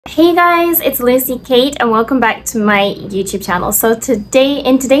Hey guys, it's Lucy Kate and welcome back to my YouTube channel. So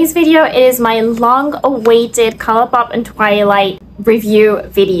in today's video, it is my long-awaited Colourpop and Twilight review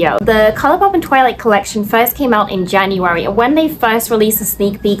video. The Colourpop and Twilight collection first came out in January, and when they first released the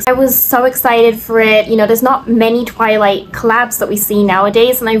sneak peeks, I was so excited for it. You know, there's not many Twilight collabs that we see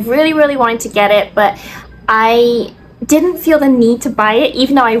nowadays, and I really wanted to get it, but I didn't feel the need to buy it,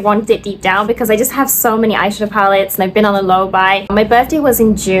 even though I wanted it deep down, because I just have so many eyeshadow palettes and I've been on a low buy. My birthday was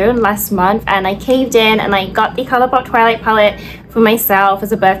in June last month and I caved in and I got the Colourpop Twilight palette for myself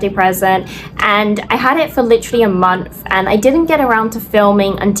as a birthday present, and I had it for literally a month and I didn't get around to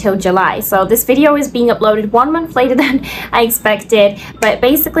filming until July. So this video is being uploaded 1 month later than I expected, but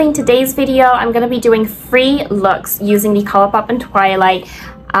basically in today's video I'm going to be doing 3 looks using the Colourpop and Twilight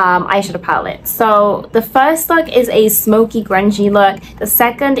eyeshadow palette. So the first look is a smoky grungy look, the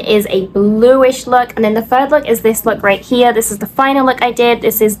second is a bluish look, and then the third look is this look right here. This is the final look I did.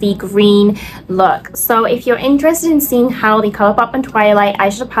 This is the green look. So if you're interested in seeing how the Colourpop and Twilight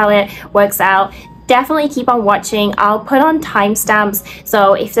eyeshadow palette works out, definitely keep on watching. I'll put on timestamps,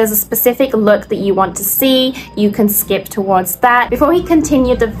 so if there's a specific look that you want to see, you can skip towards that. Before we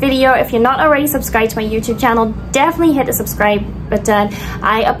continue the video, if you're not already subscribed to my YouTube channel, definitely hit the subscribe button.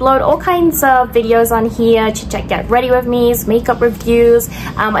 I upload all kinds of videos on here: chit-chat, get ready with me, makeup reviews.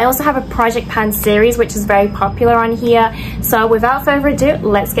 I also have a project pan series which is very popular on here. So without further ado,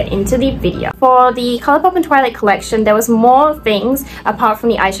 let's get into the video. For the Colourpop and Twilight collection, there was more things apart from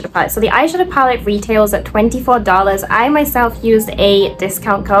the eyeshadow palette. So the eyeshadow palette retails at $24. I myself used a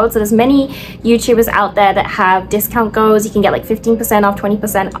discount code, so there's many YouTubers out there that have discount codes. You can get like 15% off,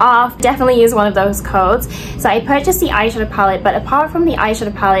 20% off. Definitely use one of those codes. So I purchased the eyeshadow palette, but apart from the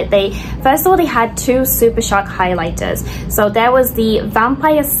eyeshadow palette, first of all, they had 2 Supershock highlighters. So there was the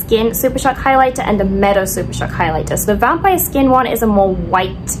Vampire Skin Supershock highlighter and the Meadow Supershock highlighter. So the Vampire Skin one is a more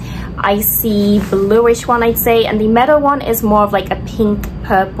white, icy bluish one, I'd say, and the Meadow one is more of like a pink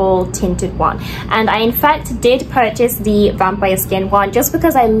purple tinted one. And I in fact did purchase the Vampire Skin one just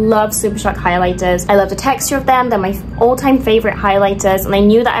because I love Supershock highlighters. I love the texture of them. They're my all-time favorite highlighters, and I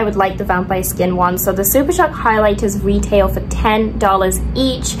knew that I would like the Vampire Skin one. So the Supershock highlighters retail for $10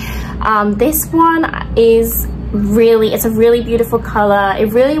 each. This one is it's a really beautiful color.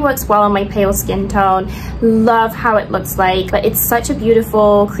 It really works well on my pale skin tone. Love how it looks like, but it's such a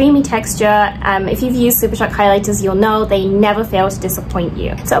beautiful creamy texture. If you've used Supershock highlighters, you'll know they never fail to disappoint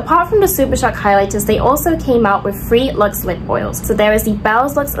you. So apart from the Supershock highlighters, they also came out with 3 Luxe lip oils. So there is the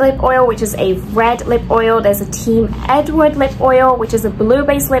Belle's Luxe lip oil, which is a red lip oil. There's a Team Edward lip oil, which is a blue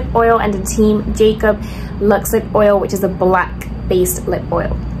based lip oil, and a Team Jacob Luxe lip oil, which is a black based lip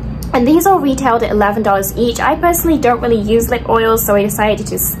oil. And these all retailed at $11 each. I personally don't really use lip oils, so I decided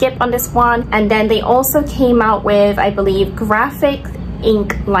to skip on this one. And then they also came out with, I believe, graphic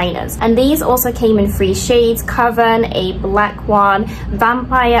ink liners, and these also came in 3 shades: Coven, a black one;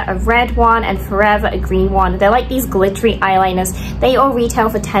 Vampire, a red one; and Forever, a green one. They're like these glittery eyeliners. They all retail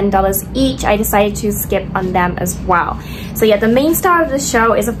for $10 each. I decided to skip on them as well. So yeah, the main star of the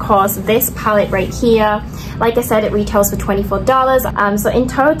show is of course this palette right here. Like I said, it retails for $24. So in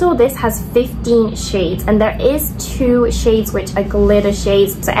total this has 15 shades, and there is 2 shades which are glitter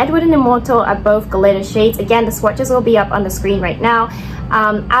shades. So Edward and Immortal are both glitter shades. Again, the swatches will be up on the screen right now.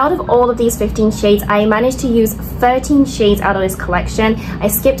 Out of all of these 15 shades, I managed to use 13 shades out of this collection. I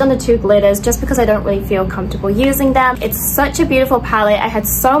skipped on the 2 glitters just because I don't really feel comfortable using them. It's such a beautiful palette. I had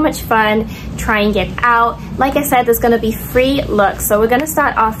so much fun trying it out. Like I said, there's going to be 3 looks. So we're going to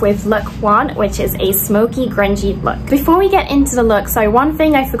start off with look 1, which is a smoky grungy look. Before we get into the look, so one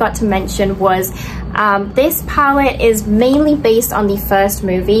thing I forgot to mention was this palette is mainly based on the first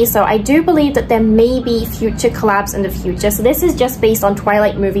movie, so I do believe that there may be future collabs in the future. So this is just based on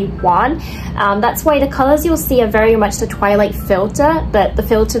Twilight movie 1. That's why the colors you'll see are very much the Twilight filter, the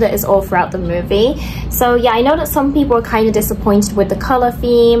filter that is all throughout the movie. So yeah, I know that some people are kind of disappointed with the color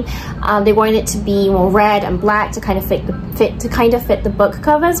theme. They wanted it to be more red and black to kind of fit the book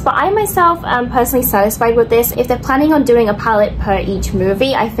covers, but I myself am personally satisfied with this. If they're planning on doing a palette per each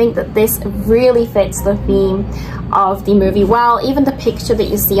movie, I think that this really fits the theme of the movie well. Even the picture that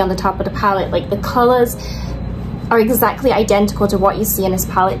you see on the top of the palette, like the colors are exactly identical to what you see in this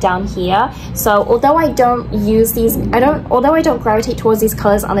palette down here. So although I don't use these, although I don't gravitate towards these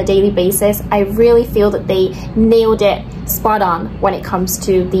colors on a daily basis, I really feel that they nailed it spot on when it comes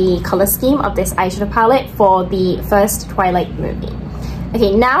to the color scheme of this eyeshadow palette for the first Twilight movie.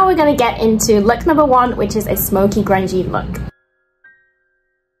 Okay, now we're gonna get into look number 1, which is a smoky grungy look.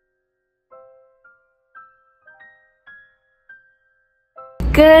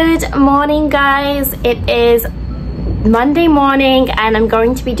 Good morning, guys. It is Monday morning and I'm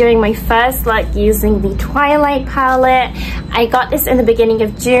going to be doing my first look using the Twilight palette. I got this in the beginning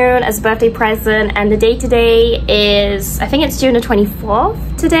of June as a birthday present, and the date today is, I think it's June the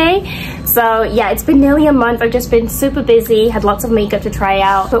 24th today. So yeah, it's been nearly a month. I've just been super busy, had lots of makeup to try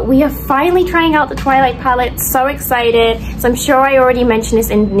out, but we are finally trying out the Twilight palette. So excited. So I'm sure I already mentioned this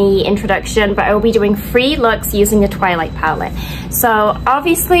in the introduction, but I will be doing 3 looks using the Twilight palette. So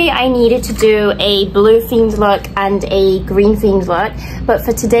obviously I needed to do a blue themed look and a green themed look, but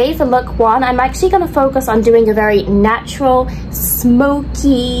for today, for look 1, I'm actually going to focus on doing a very natural,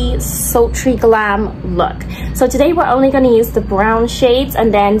 smoky, sultry glam look. So today we're only going to use the brown shades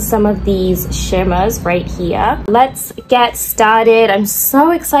and then some of these shimmers right here. Let's get started. I'm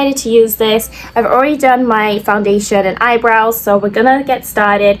so excited to use this. I've already done my foundation and eyebrows, so we're gonna get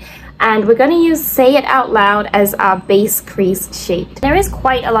started. And we're going to use Say It Out Loud as our base crease shade. There is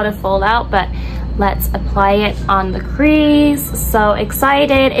quite a lot of fallout, but let's apply it on the crease. So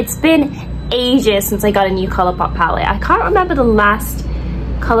excited. It's been ages since I got a new Colourpop palette. I can't remember the last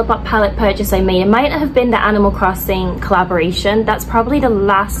Colourpop palette purchase I made. It might have been the Animal Crossing collaboration. That's probably the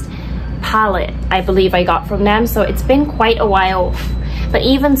last palette I believe I got from them. So it's been quite a while. But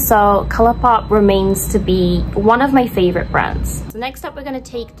even so, Colourpop remains to be one of my favorite brands. So next up, we're going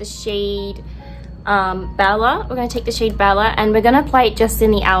to take the shade Bella. We're going to take the shade Bella and we're going to apply it just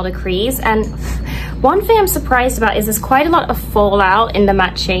in the outer crease. And one thing I'm surprised about is there's quite a lot of fallout in the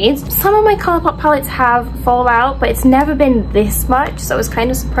matte shades. Some of my Colourpop palettes have fallout, but it's never been this much. So I was kind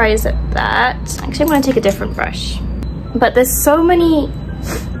of surprised at that. Actually, I'm going to take a different brush. But there's so many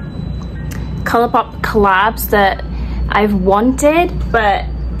Colourpop collabs that I've wanted, but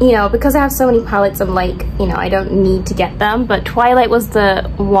you know, because I have so many palettes, I'm like, you know, I don't need to get them. But Twilight was the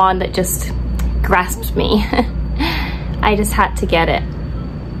one that just grasped me. I just had to get it.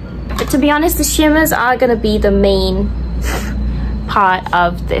 But to be honest, the shimmers are gonna be the main part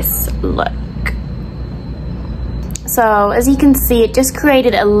of this look. So as you can see, it just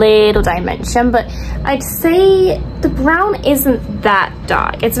created a little dimension, but I'd say the brown isn't that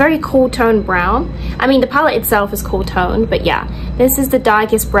dark. It's very cool tone brown. I mean, the palette itself is cool tone, but yeah, this is the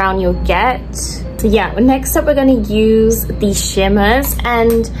darkest brown you'll get. So yeah, next up we're gonna use the shimmers,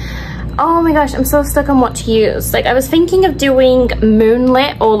 and oh my gosh, I'm so stuck on what to use. Like, I was thinking of doing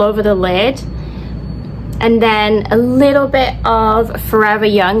Moonlit all over the lid, and then a little bit of Forever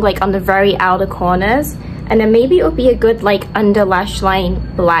Young, like on the very outer corners. And then maybe it would be a good like under lash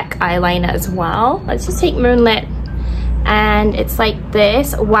line black eyeliner as well. Let's just take Moonlit, and it's like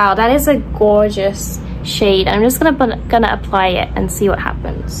this. Wow, that is a gorgeous shade. I'm just gonna apply it and see what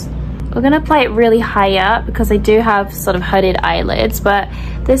happens. We're gonna apply it really high up because I do have sort of hooded eyelids, but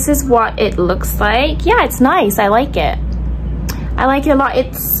this is what it looks like. Yeah, it's nice. I like it. I like it a lot.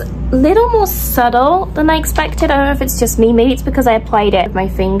 It's a little more subtle than I expected. I don't know if it's just me. Maybe it's because I applied it with my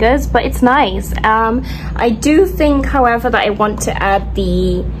fingers, but it's nice. I do think, however, that I want to add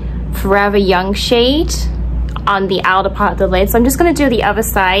the Forever Young shade on the outer part of the lid. So I'm just going to do the other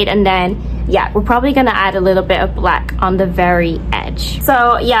side, and then yeah, we're probably going to add a little bit of black on the very edge.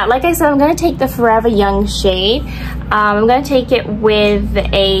 So yeah, like I said, I'm going to take the Forever Young shade. I'm going to take it with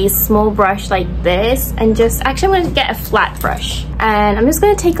a small brush like this, and just actually I'm going to get a flat brush, and I'm just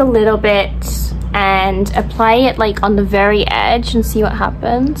going to take a little bit and apply it like on the very edge and see what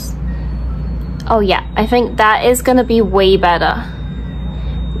happens. Oh yeah, I think that is going to be way better.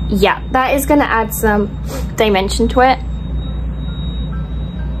 Yeah, that is going to add some dimension to it.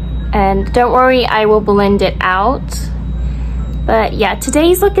 And don't worry, I will blend it out. But yeah,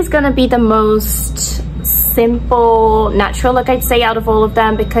 today's look is going to be the most simple, natural look, I'd say, out of all of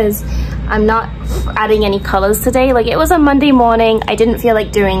them, because I'm not adding any colors today. Like, it was a Monday morning. I didn't feel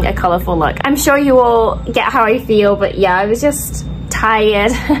like doing a colorful look. I'm sure you all get how I feel, but yeah, I was just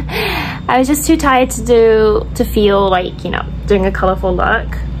tired. I was just too tired to feel like, you know, doing a colorful look.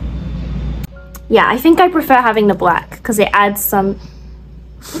 Yeah, I think I prefer having the black because it adds some,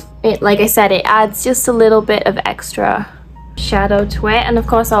 like I said, it adds just a little bit of extra shadow to it. And of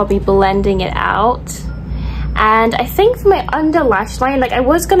course I'll be blending it out. And I think for my under lash line, like I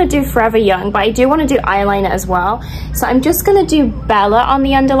was going to do Forever Young, but I do want to do eyeliner as well. So I'm just going to do Bella on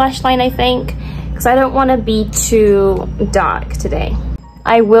the under lash line, I think, because I don't want to be too dark today.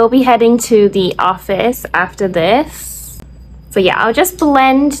 I will be heading to the office after this. So yeah, I'll just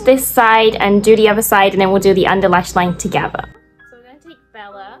blend this side and do the other side, and then we'll do the under lash line together. So we're going to take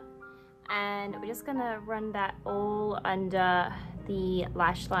Bella, and we're just going to run that all under the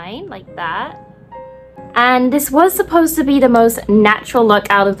lash line like that. And this was supposed to be the most natural look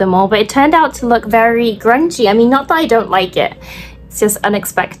out of them all, but it turned out to look very grungy. I mean, not that I don't like it. It's just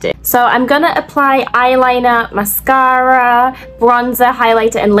unexpected. So I'm gonna apply eyeliner, mascara, bronzer,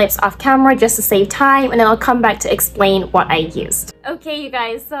 highlighter, and lips off camera just to save time, and then I'll come back to explain what I used. Okay, you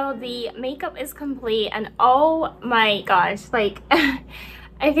guys, so the makeup is complete, and oh my gosh, like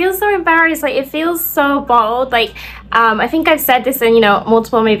I feel so embarrassed. Like, it feels so bold. Like, I think I've said this in, you know,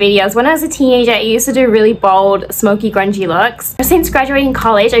 multiple of my videos. When I was a teenager, I used to do really bold, smoky, grungy looks. Since graduating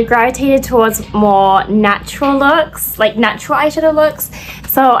college, I gravitated towards more natural looks, like natural eyeshadow looks.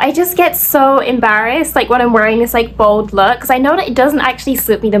 So I just get so embarrassed, like, when I'm wearing this, like, bold look, because I know that it doesn't actually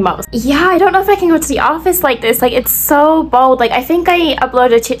suit me the most. Yeah, I don't know if I can go to the office like this. Like, it's so bold. Like, I think I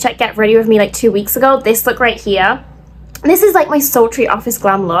uploaded a chit-chat get ready with me, like, 2 weeks ago. This look right here. This is like my sultry office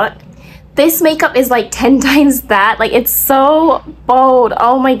glam look. This makeup is like 10 times that. Like, it's so bold.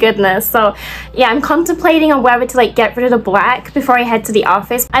 Oh my goodness. So yeah, I'm contemplating on whether to like get rid of the black before I head to the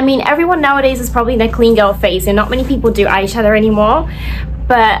office. I mean, everyone nowadays is probably in a clean girl phase and not many people do eyeshadow anymore.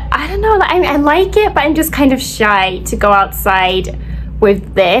 But I don't know, like, I like it, but I'm just kind of shy to go outside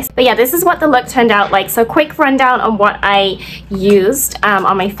with this. But yeah, this is what the look turned out like. So quick rundown on what I used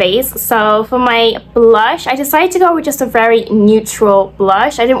on my face. So for my blush, I decided to go with just a very neutral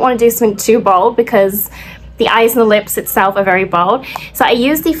blush. I didn't want to do something too bold because the eyes and the lips itself are very bold. So I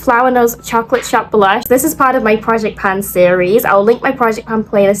used the Flower Nose Chocolate Shop blush. This is part of my Project Pan series. I'll link my Project Pan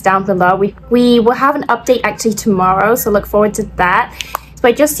playlist down below. We will have an update actually tomorrow, so look forward to that. So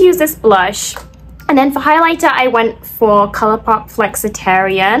I just used this blush. And then for highlighter, I went for Colourpop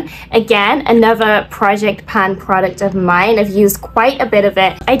Flexitarian. Again, another Project Pan product of mine. I've used quite a bit of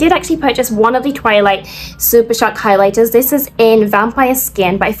it. I did actually purchase one of the Twilight Supershock highlighters. This is in Vampire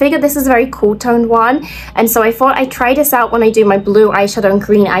Skin, but I figured this is a very cool toned one. And so I thought I'd try this out when I do my blue eyeshadow and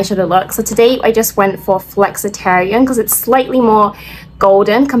green eyeshadow look. So today I just went for Flexitarian because it's slightly more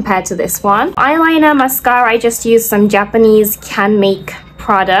golden compared to this one. Eyeliner, mascara, I just used some Japanese Can Make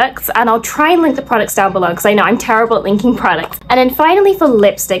products, and I'll try and link the products down below because I know I'm terrible at linking products. And then finally for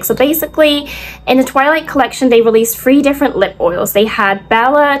lipstick, so basically in the Twilight Collection they released 3 different lip oils. They had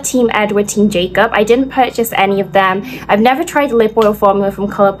Bella, Team Edward, Team Jacob. I didn't purchase any of them. I've never tried the lip oil formula from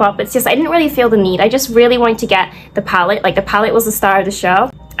Colourpop. It's just I didn't really feel the need. I just really wanted to get the palette. Like, the palette was the star of the show.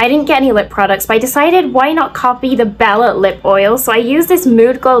 I didn't get any lip products, but I decided why not copy the Bella lip oil. So I used this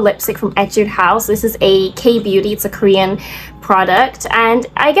Mood Glow lipstick from Etude House. This is a K-Beauty, it's a Korean product, and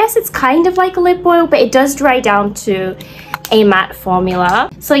I guess it's kind of like a lip oil, but it does dry down to a matte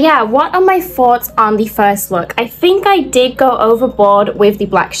formula. So yeah, what are my thoughts on the first look? I think I did go overboard with the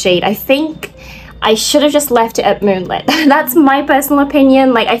black shade. I think I should have just left it at Moonlit. That's my personal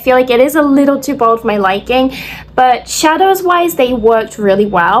opinion. Like, I feel like it is a little too bold for my liking, but shadows wise they worked really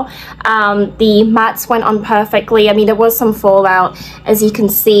well. The mattes went on perfectly. I mean, there was some fallout as you can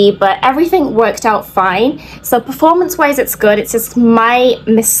see, but everything worked out fine. So performance wise it's good. It's just my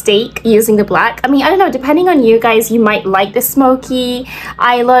mistake using the black. I mean, I don't know, depending on you guys, you might like the smoky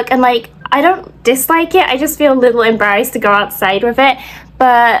eye look, and like, I don't dislike it. I just feel a little embarrassed to go outside with it,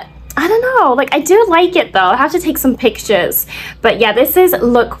 but I don't know, like, I do like it though. I have to take some pictures. But yeah, this is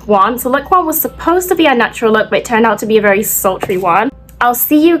look 1. So look 1 was supposed to be a natural look, but it turned out to be a very sultry one. I'll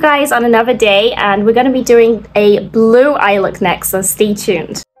see you guys on another day, and we're going to be doing a blue eye look next, so stay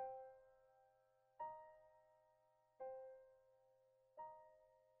tuned.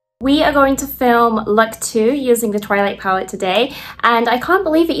 We are going to film look 2 using the Twilight palette today, and I can't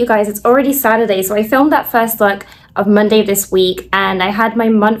believe it, you guys, it's already Saturday. So I filmed that first look of Monday this week, and I had my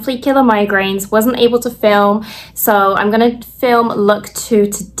monthly killer migraines, wasn't able to film, so I'm gonna film look 2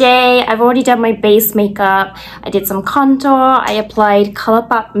 today. I've already done my base makeup, I did some contour, I applied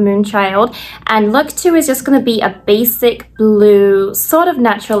Colourpop Moonchild, and look 2 is just gonna be a basic blue, sort of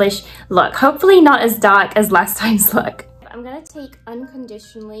naturalish look, hopefully not as dark as last time's look. I'm gonna take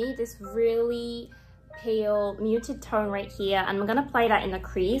Unconditionally, this really pale muted tone right here, and I'm gonna apply that in the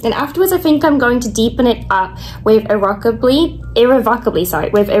crease. And afterwards I think I'm going to deepen it up with Irrevocably,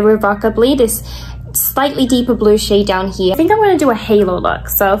 this slightly deeper blue shade down here. I think I'm gonna do a halo look.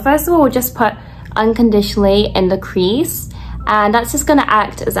 So first of all, we'll just put Unconditionally in the crease, and that's just gonna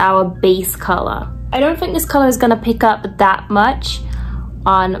act as our base color. I don't think this color is gonna pick up that much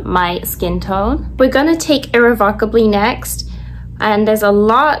on my skin tone. We're gonna take Irrevocably next, and there's a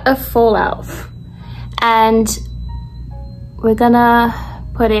lot of fallout, and we're gonna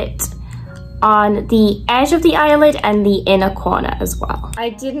put it on the edge of the eyelid and the inner corner as well.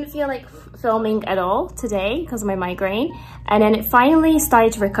 I didn't feel like filming at all today because of my migraine, and then it finally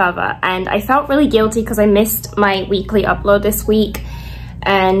started to recover, and I felt really guilty because I missed my weekly upload this week.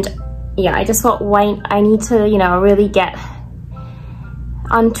 And yeah, I just thought, why, I need to, you know, really get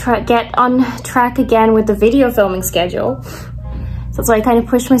on track again with the video filming schedule. So that's why I kind of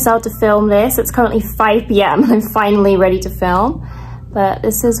pushed myself to film this. It's currently 5 p.m. and I'm finally ready to film. But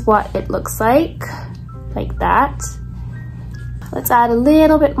this is what it looks like that. Let's add a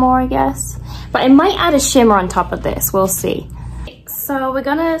little bit more, I guess. But I might add a shimmer on top of this, we'll see. So we're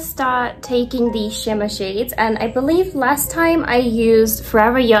gonna start taking the shimmer shades, and I believe last time I used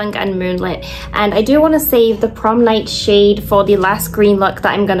Forever Young and Moonlit, and I do want to save the Prom Night shade for the last green look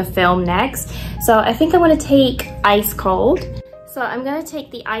that I'm gonna film next. So I think I'm gonna take Ice Cold. So I'm gonna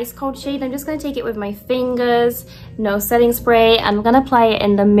take the Ice Cold shade. I'm just gonna take it with my fingers, no setting spray, and I'm gonna apply it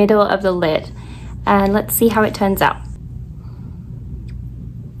in the middle of the lid. And let's see how it turns out.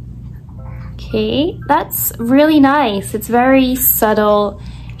 Okay, that's really nice. It's very subtle,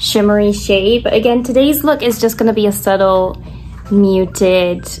 shimmery shade. But again, today's look is just gonna be a subtle,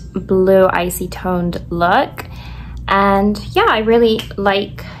 muted, blue, icy toned look. And yeah, I really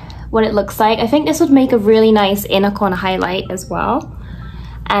like what it looks like. I think this would make a really nice inner corner highlight as well.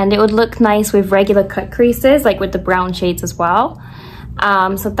 And it would look nice with regular cut creases, like with the brown shades as well.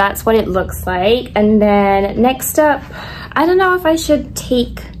 So that's what it looks like. And then next up, I don't know if I should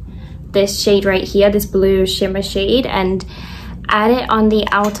take this shade right here, this blue shimmer shade, and add it on the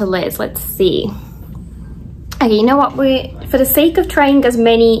outer lids. Let's see. Okay, you know what, for the sake of trying as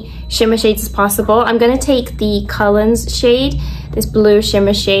many shimmer shades as possible, I'm gonna take the Cullen's shade, this blue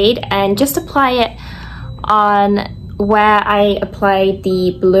shimmer shade, and just apply it on where I applied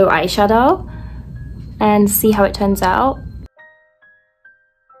the blue eyeshadow and see how it turns out.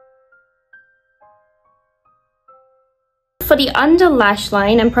 For the under lash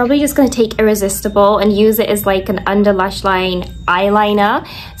line, I'm probably just going to take Irresistible and use it as like an under lash line eyeliner.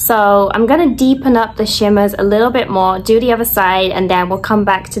 So I'm going to deepen up the shimmers a little bit more, do the other side, and then we'll come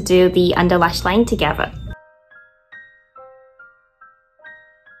back to do the under lash line together.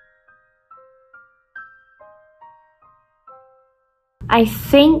 I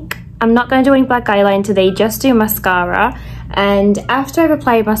think I'm not going to do any black eyeliner today, just do mascara. And after I've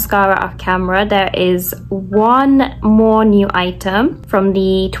applied mascara off camera, there is one more new item from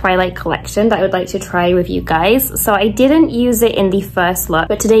the Twilight Collection that I would like to try with you guys. So I didn't use it in the first look,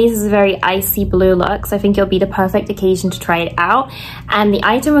 but today's is a very icy blue look, so I think it'll be the perfect occasion to try it out. And the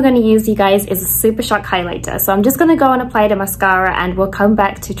item we're going to use, you guys, is a Supershock highlighter. So I'm just going to go and apply the mascara and we'll come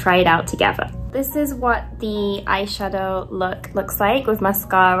back to try it out together. This is what the eyeshadow look looks like with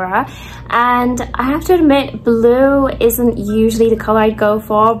mascara, and I have to admit, blue isn't usually the color I'd go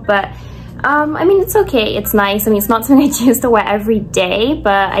for, but I mean, it's okay, it's nice. I mean, it's not something I choose to wear every day,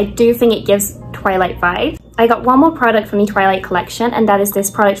 but I do think it gives Twilight vibes. I got one more product from the Twilight Collection, and that is this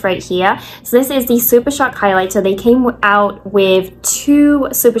product right here. So this is the Supershock highlighter. They came out with 2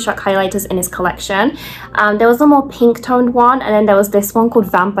 Supershock highlighters in this collection. There was a more pink toned one, and then there was this one called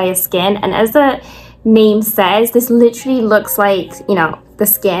Vampire Skin. And as the name says, this literally looks like, you know, the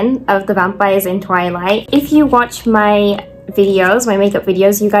skin of the vampires in Twilight. If you watch my videos, my makeup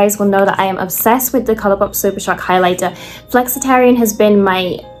videos, you guys will know that I am obsessed with the Colourpop Supershock highlighter. Flexitarian has been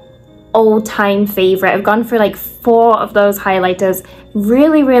my all-time favorite. I've gone for like 4 of those highlighters,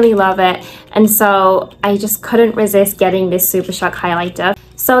 really love it, and so I just couldn't resist getting this Supershock highlighter.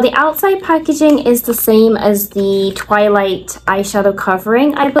 So the outside packaging is the same as the Twilight eyeshadow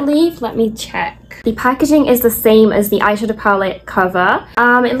covering, I believe. Let me check. The packaging is the same as the eyeshadow palette cover.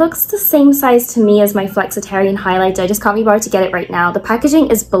 It looks the same size to me as my Flexitarian highlighter. I just can't be bothered to get it right now. The packaging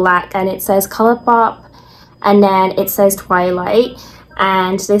is black and it says Colourpop and then it says Twilight.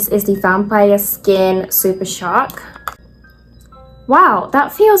 And this is the Vampire Skin Supershock. Wow,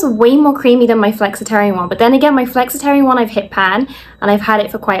 that feels way more creamy than my Flexitarian one. But then again, my Flexitarian one I've hit pan and I've had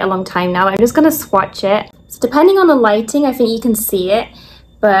it for quite a long time now. I'm just going to swatch it. So depending on the lighting, I think you can see it.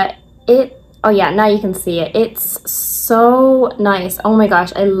 But oh yeah, now you can see it. It's so nice. Oh my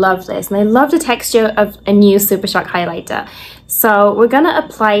gosh, I love this. And I love the texture of a new Supershock highlighter. So we're going to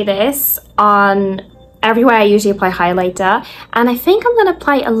apply this on everywhere I usually apply highlighter, and I think I'm gonna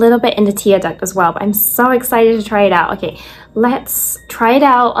apply a little bit in the tear duct as well, but I'm so excited to try it out. Okay, let's try it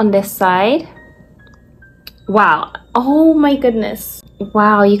out on this side. Wow, oh my goodness.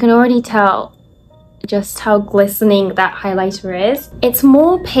 Wow, you can already tell just how glistening that highlighter is. It's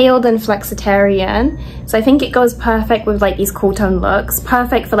more pale than Flexitarian, so I think it goes perfect with like these cool tone looks,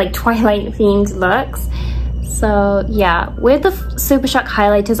 perfect for like Twilight themed looks. So yeah, with the Supershock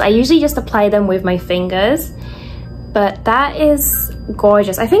highlighters, I usually just apply them with my fingers, but that is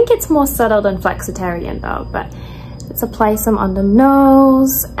gorgeous. I think it's more subtle than Flexitarian though, but let's apply some on the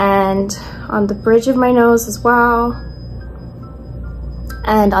nose and on the bridge of my nose as well,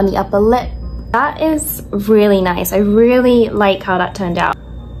 and on the upper lip. That is really nice. I really like how that turned out.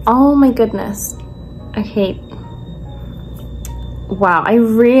 Oh my goodness. Okay. wow, I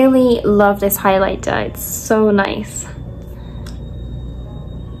really love this highlighter. It's so nice.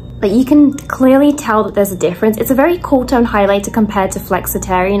 But you can clearly tell that there's a difference. It's a very cool tone highlighter compared to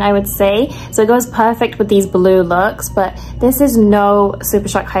Flexitarian, I would say. So it goes perfect with these blue looks, but this is no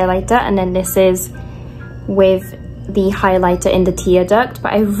Supershock highlighter, and then this is with the highlighter in the tear duct.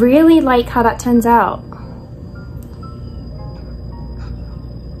 But I really like how that turns out.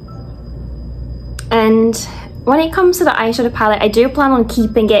 And when it comes to the eyeshadow palette, I do plan on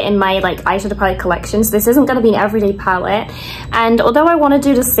keeping it in my like eyeshadow palette collection. So this isn't going to be an everyday palette. And although I want to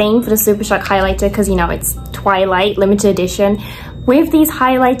do the same for the Supershock highlighter, because you know it's Twilight limited edition, with these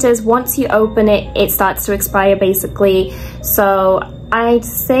highlighters, once you open it, it starts to expire basically. So I'd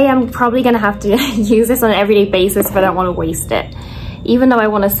say I'm probably going to have to use this on an everyday basis if I don't want to waste it, even though I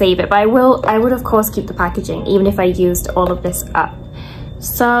want to save it. But I would of course keep the packaging even if I used all of this up.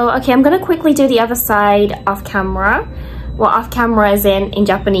 So, okay, I'm going to quickly do the other side off camera. Well, off camera is in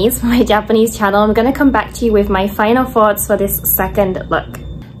Japanese, for my Japanese channel. I'm going to come back to you with my final thoughts for this second look.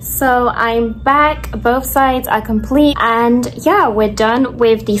 So I'm back, both sides are complete, and yeah, we're done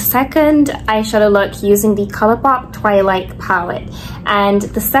with the second eyeshadow look using the Colourpop Twilight palette. And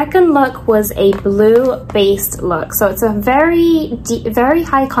the second look was a blue based look, so it's a very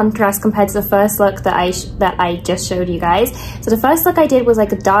high contrast compared to the first look that I just showed you guys. So the first look I did was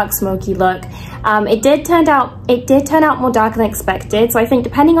like a dark smoky look. It did turn out more dark than expected, so I think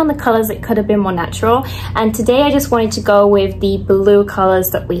depending on the colors it could have been more natural. And today I just wanted to go with the blue colors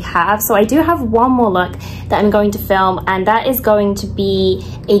that we have. So I do have one more look that I'm going to film, and that is going to be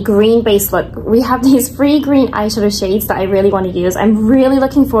a green based look. We have these 3 green eyeshadow shades that I really want to use. I'm really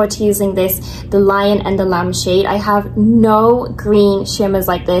looking forward to using this, the Lion and the Lamb shade. I have no green shimmers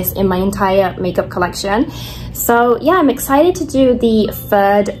like this in my entire makeup collection. So yeah, I'm excited to do the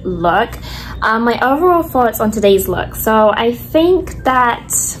third look. My overall thoughts on today's look. So I think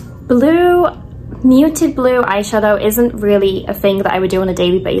that muted blue eyeshadow isn't really a thing that I would do on a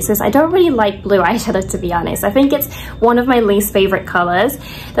daily basis. I don't really like blue eyeshadow, to be honest. I think it's one of my least favorite colors.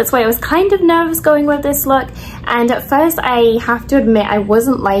 That's why I was kind of nervous going with this look. And at first, I have to admit, I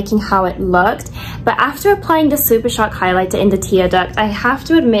wasn't liking how it looked. But after applying the Supershock highlighter in the tear duct, I have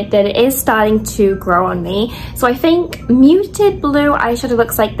to admit that it is starting to grow on me. So I think muted blue eyeshadow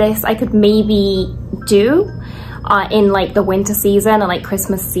looks like this I could maybe do in like the winter season or like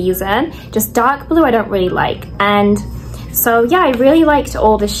Christmas season. Just dark blue I don't really like. And so yeah, I really liked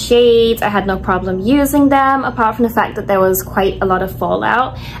all the shades. I had no problem using them, apart from the fact that there was quite a lot of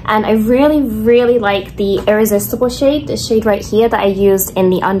fallout. And I really like the Irresistible shade, this shade right here that I used in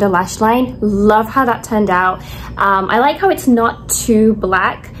the under lash line. Love how that turned out. I like how it's not too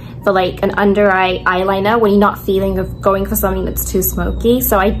black for like an under eye eyeliner when you're not feeling of going for something that's too smoky.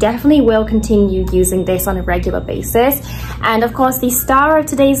 So I definitely will continue using this on a regular basis. And of course, the star of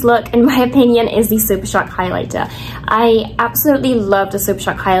today's look, in my opinion, is the Supershock highlighter. I absolutely love the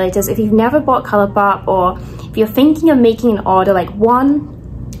Supershock highlighters. If you've never bought Colourpop, or if you're thinking of making an order, like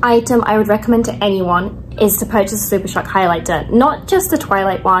one item I would recommend to anyone is to purchase a Supershock highlighter, not just the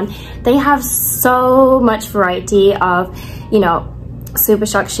Twilight one. They have so much variety of, you know,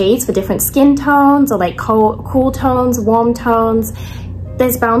 Supershock shades for different skin tones, or like cool tones, warm tones.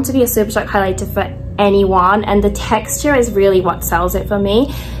 There's bound to be a Supershock highlighter for anyone, and the texture is really what sells it for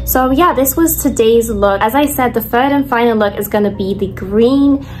me. So yeah, this was today's look. As I said, the third and final look is going to be the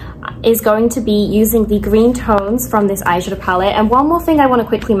green, is going to be using the green tones from this eyeshadow palette. And one more thing I want to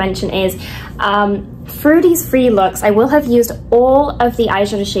quickly mention is through these 3 looks, I will have used all of the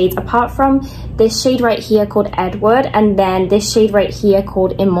eyeshadow shades apart from this shade right here called Edward, and then this shade right here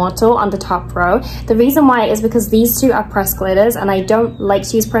called Immortal on the top row. The reason why is because these 2 are pressed glitters, and I don't like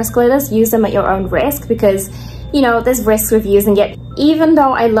to use pressed glitters. Use them at your own risk, because you know, there's risks with using it. Even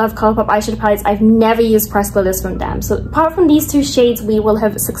though I love Colourpop eyeshadow palettes, I've never used pressed glitters from them. So apart from these 2 shades, we will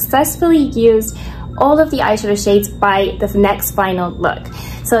have successfully used all of the eyeshadow shades by the next final look.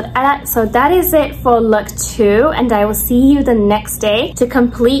 So that is it for look 2, and I will see you the next day to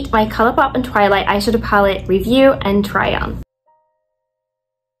complete my Colourpop and Twilight eyeshadow palette review and try on.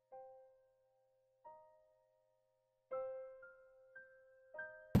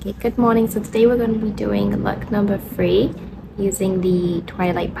 Okay, good morning. So today we're going to be doing look number 3 using the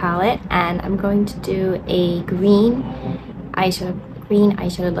Twilight palette, and I'm going to do a green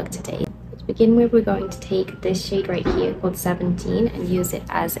eyeshadow look today. To begin with, we're going to take this shade right here called 17 and use it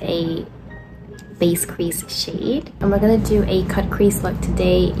as a base crease shade. And we're going to do a cut crease look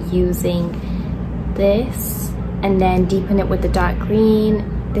today using this, and then deepen it with the dark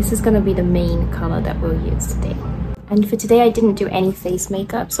green. This is going to be the main color that we'll use today. And for today, I didn't do any face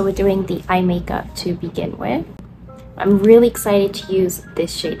makeup, so we're doing the eye makeup to begin with. I'm really excited to use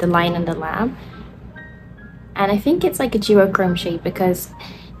this shade, the Lion and the Lamb. And I think it's like a duochrome shade because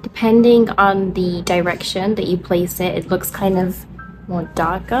depending on the direction that you place it, it looks kind of more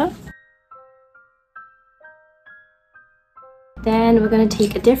darker. Then we're going to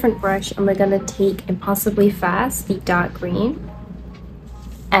take a different brush and we're going to take Impossibly Fast, the dark green,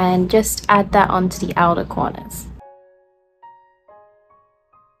 and just add that onto the outer corners.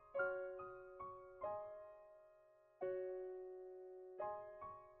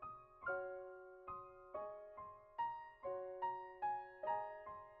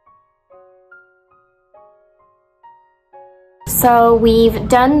 So we've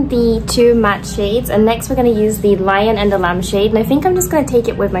done the two matte shades, and next we're going to use the Lion and the Lamb shade, and I think I'm just going to take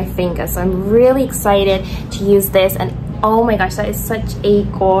it with my finger. So I'm really excited to use this, and oh my gosh, that is such a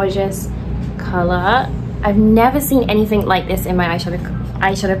gorgeous color. I've never seen anything like this in my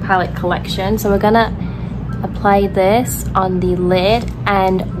eyeshadow palette collection. So we're gonna apply this on the lid,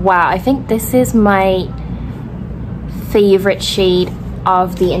 and wow, I think this is my favorite shade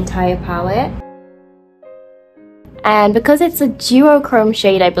of the entire palette. And because it's a duochrome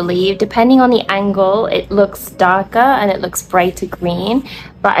shade, I believe, depending on the angle, it looks darker and it looks brighter green.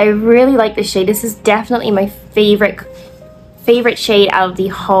 But I really like this shade. This is definitely my favorite shade out of the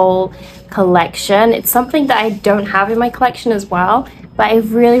whole collection. It's something that I don't have in my collection as well, but I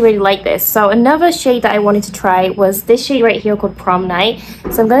really like this. So another shade that I wanted to try was this shade right here called Prom Night.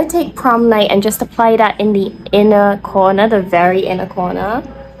 So I'm going to take Prom Night and just apply that in the inner corner, the very inner corner.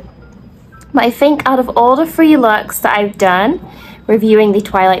 But I think out of all the 3 looks that I've done reviewing the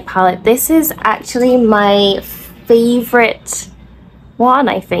Twilight palette, this is actually my favorite one,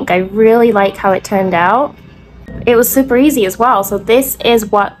 I think. I really like how it turned out. It was super easy as well. So this is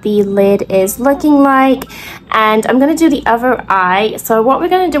what the lid is looking like, and I'm going to do the other eye. So what we're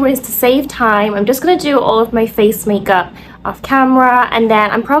going to do is, to save time, I'm just going to do all of my face makeup off camera, and then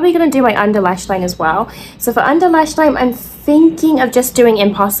I'm probably going to do my under lash line as well. So for under lash line, I'm thinking of just doing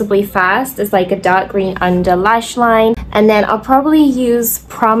Impossibly Fast as like a dark green under lash line, and then I'll probably use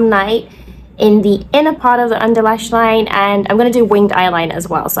Prom Night in the inner part of the under lash line, and I'm going to do winged eyeliner as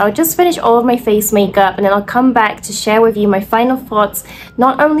well. So I'll just finish all of my face makeup, and then I'll come back to share with you my final thoughts,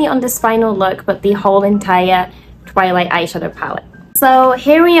 not only on this final look, but the whole entire Twilight eyeshadow palette. So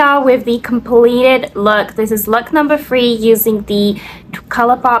here we are with the completed look. This is look number 3 using the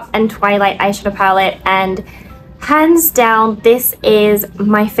Colourpop and Twilight eyeshadow palette, and hands down, this is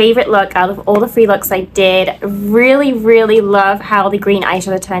my favorite look out of all the 3 looks I did. Really love how the green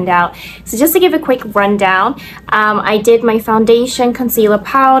eyeshadow turned out. So just to give a quick rundown, I did my foundation, concealer,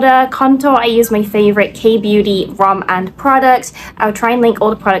 powder, contour. I used my favorite K-Beauty ROM and product. I'll try and link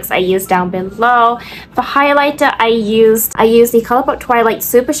all the products I used down below. For highlighter, I used the Colourpop Twilight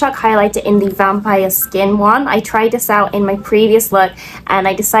Supershock highlighter in the Vampire Skin one. I tried this out in my previous look, and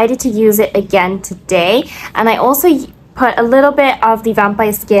I decided to use it again today. And I also put a little bit of the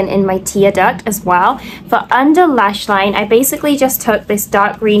Vampire Skin in my tear duct as well. For under lash line, I basically just took this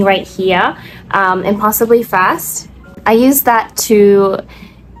dark green right here, Impossibly Fast. I used that to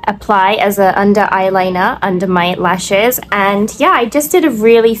apply as an under eyeliner under my lashes, and yeah, I just did a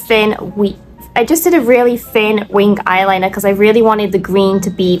really thin wing eyeliner because I really wanted the green to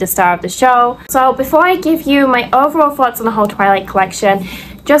be the star of the show. So before I give you my overall thoughts on the whole Twilight collection,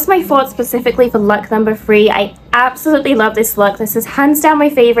 just my thoughts specifically for look number 3, I absolutely love this look. This is hands down my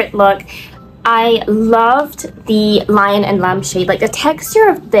favorite look. I loved the Lion and Lamb shade. Like, the texture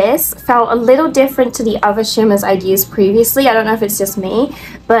of this felt a little different to the other shimmers I'd used previously. I don't know if it's just me,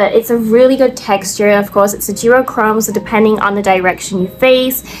 but it's a really good texture. Of course, it's a duochrome, so depending on the direction you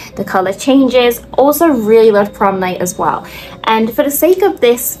face, the color changes. Also really loved Prom Night as well. And for the sake of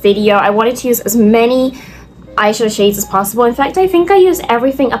this video, I wanted to use as many eyeshadow shades as possible. In fact, I think I used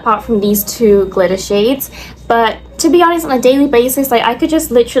everything apart from these 2 glitter shades. But to be honest, on a daily basis, like, I could just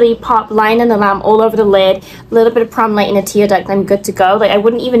literally pop Lion and the Lamb all over the lid, a little bit of Prom Night in a tear duct, and I'm good to go. Like, I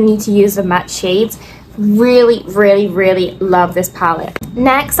wouldn't even need to use the matte shades. Really love this palette.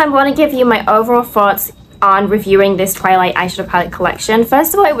 Next, I'm going to give you my overall thoughts on reviewing this Twilight eyeshadow palette collection.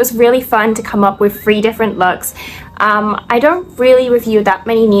 First of all, it was really fun to come up with 3 different looks. I don't really review that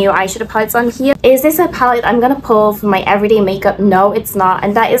many new eyeshadow palettes on here. Is this a palette I'm gonna pull for my everyday makeup? No, it's not,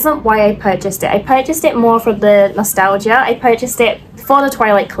 and that isn't why I purchased it. I purchased it more for the nostalgia. I purchased it for the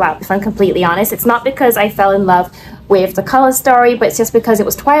Twilight collab, if I'm completely honest. It's not because I fell in love with the color story, but it's just because it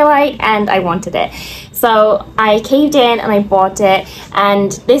was Twilight and I wanted it. So I caved in and I bought it,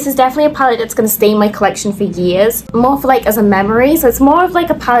 and this is definitely a palette that's going to stay in my collection for years, more for like as a memory. So it's more of like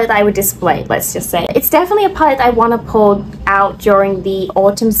a palette that I would display, let's just say. It's definitely a palette I want to pull out during the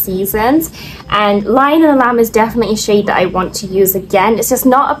autumn seasons, and Lion and the Lamb is definitely a shade that I want to use again. It's just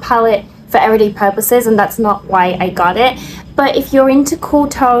not a palette for everyday purposes, and that's not why I got it. But if you're into cool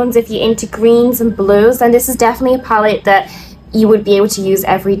tones, if you're into greens and blues, then this is definitely a palette that you would be able to use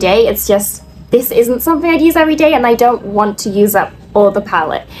every day. It's just this isn't something I'd use every day, and I don't want to use up all the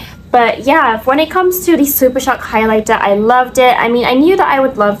palette. But yeah, when it comes to the Supershock highlighter, I loved it. I mean, I knew that I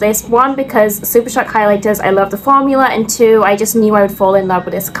would love this. One, because Supershock highlighters, I love the formula, and two, I just knew I would fall in love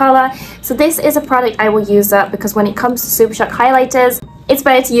with this color. So this is a product I will use up, because when it comes to Supershock highlighters, it's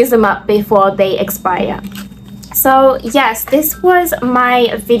better to use them up before they expire. So yes, this was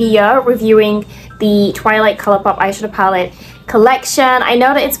my video reviewing the Twilight Colourpop eyeshadow palette collection. I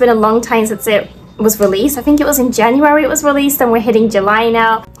know that it's been a long time since it was released. I think it was in January it was released, and we're hitting July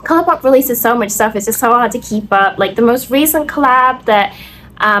now. Colourpop releases so much stuff, it's just so hard to keep up. Like the most recent collab that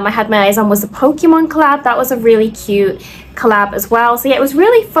I had my eyes on was the Pokemon collab. That was a really cute collab as well. So yeah, it was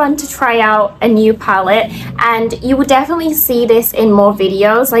really fun to try out a new palette, and you will definitely see this in more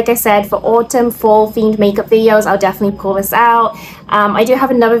videos. Like I said, for autumn, fall themed makeup videos, I'll definitely pull this out. I do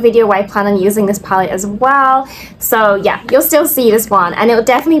have another video where I plan on using this palette as well. So yeah, you'll still see this one, and it'll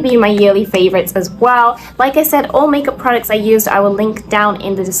definitely be my yearly favorites as well. Like I said, all makeup products I used I will link down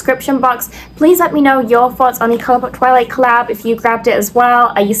in the description box. Please let me know your thoughts on the Colourpop Twilight collab. If you grabbed it as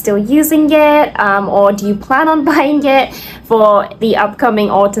well, are you still using it, or do you plan on buying it for the upcoming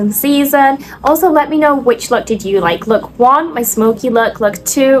autumn season? Also, let me know which look did you like. Look 1, my smoky look. Look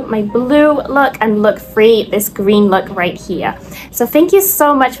 2, my blue look. And look 3, this green look right here. So thank you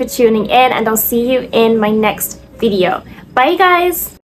so much for tuning in, and I'll see you in my next video. Bye guys!